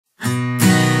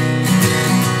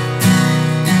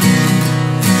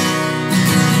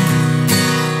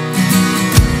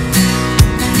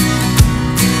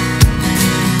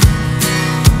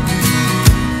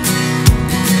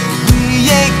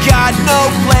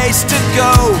place to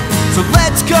go. So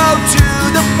let's go to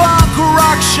the punk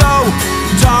rock show.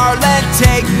 Darling,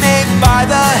 take me by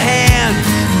the hand.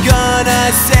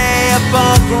 Gonna say a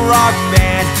punk rock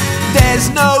band. There's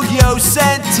no use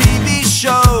in TV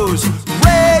shows,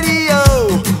 radio,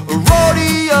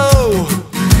 rodeo.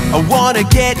 I wanna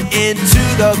get into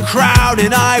the crowd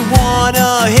and I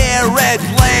wanna hear it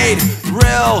played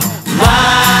real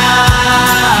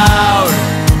loud.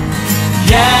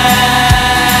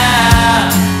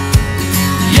 Yeah,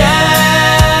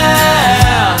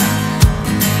 yeah,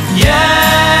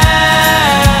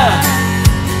 yeah.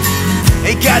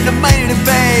 Ain't got no money to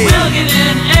pay. We'll get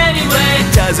in anyway.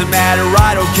 Doesn't matter,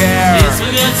 I don't care. It's so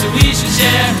good, so we should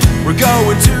share. We're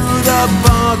going to the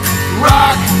punk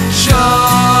rock show.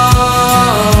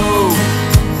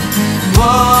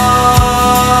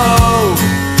 Whoa,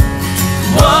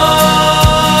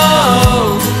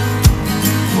 whoa,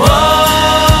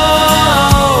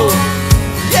 whoa,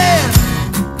 yeah.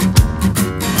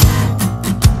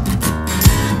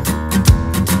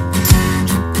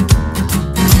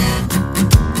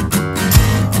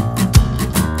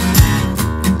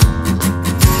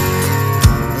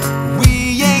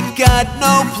 We ain't got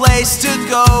no place to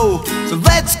go, so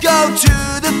let's go to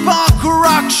the punk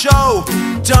rock show.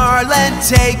 Darling,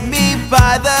 take me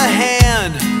by the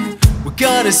hand. We're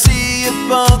gonna see a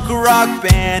punk rock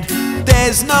band.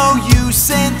 There's no use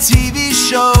in TV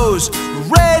shows,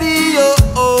 radio,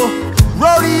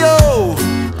 rodeo.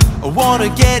 I wanna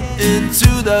get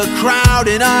into the crowd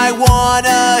and I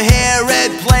wanna hear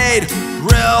it played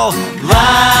real loud.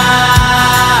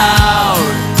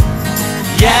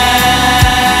 Yeah.